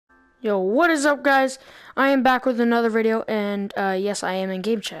Yo, what is up, guys? I am back with another video, and yes, I am in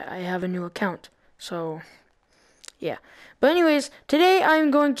game chat. I have a new account, so yeah. But anyways, today I'm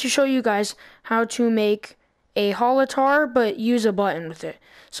going to show you guys how to make a holotar, but use a button with it.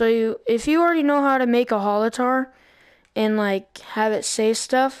 So if you already know how to make a holotar and like have it say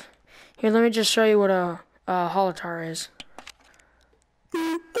stuff, here, let me just show you what a holotar is.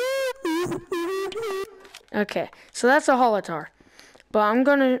 Okay, so that's a holotar. But I'm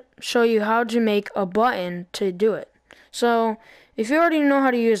going to show you how to make a button to do it. So, if you already know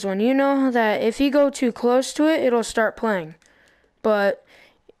how to use one, you know that if you go too close to it, it'll start playing. But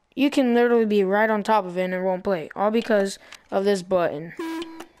you can literally be right on top of it and it won't play, all because of this button.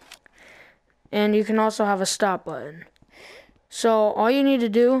 And you can also have a stop button. So, all you need to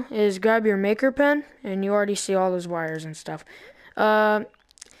do is grab your maker pen, and you already see all those wires and stuff.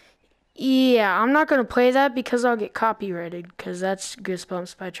 Yeah, I'm not going to play that because I'll get copyrighted, because that's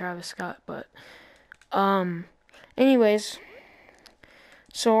Goosebumps by Travis Scott. But, anyways,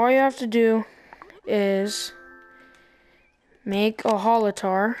 so all you have to do is make a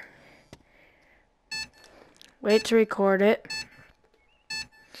holotar, wait to record it,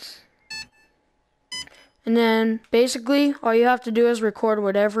 and then basically all you have to do is record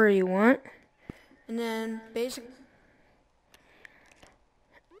whatever you want, and then basically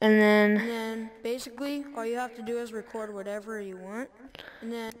all you have to do is record whatever you want.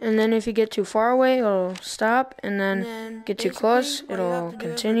 And then if you get too far away, it'll stop. And then get too close, it'll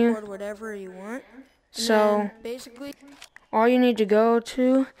continue. So all you need to go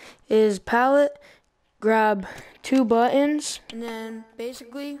to is palette, grab 2 buttons. And then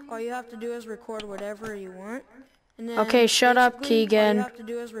basically all you have to do is record whatever you want. Okay, shut up, Keegan. All you have to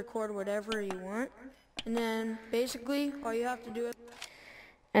do is record whatever you want. And then basically all you have to do is...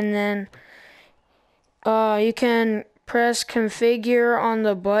 And then you can press configure on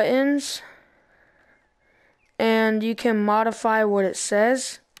the buttons, and you can modify what it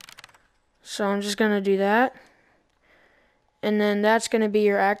says. So I'm just going to do that. And then that's going to be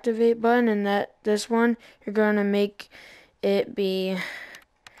your activate button, and this one, you're going to make it be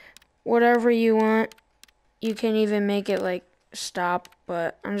whatever you want. You can even make it like stop,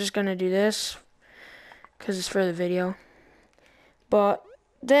 but I'm just going to do this because it's for the video. But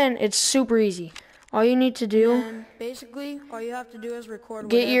then it's super easy. All you need to do, all you have to do is record.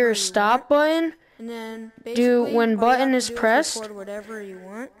 Get your stop button. And then do when button is pressed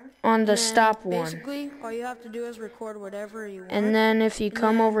on the stop one. All you have to do is record whatever you want. And then if you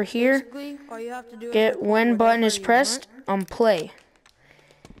come over here, get when button is pressed on play.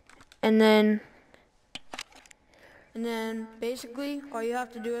 And then basically all you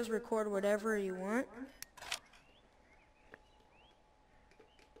have to do is record whatever you want.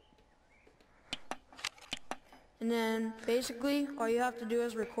 And then, basically, all you have to do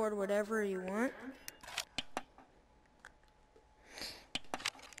is record whatever you want.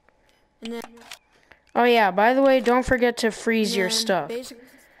 And then, oh yeah, by the way, don't forget to freeze your stuff.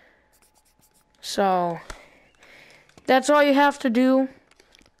 So, that's all you have to do.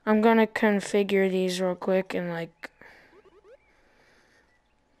 I'm gonna configure these real quick and like...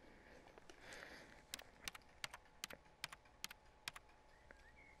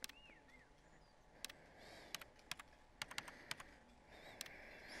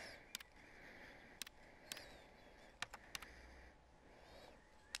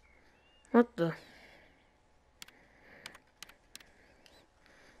 What the?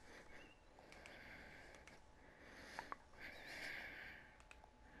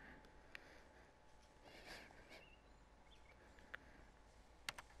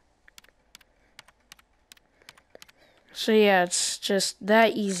 So yeah, it's just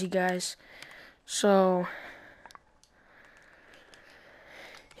that easy, guys. So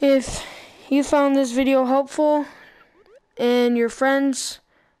if you found this video helpful and your friends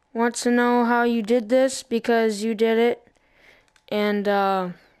wants to know how you did this because you did it and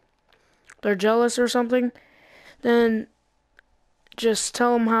they're jealous or something, then just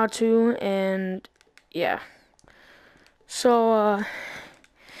tell them how to, and yeah. So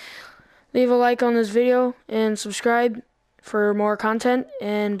leave a like on this video and subscribe for more content,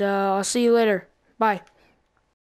 and I'll see you later. Bye.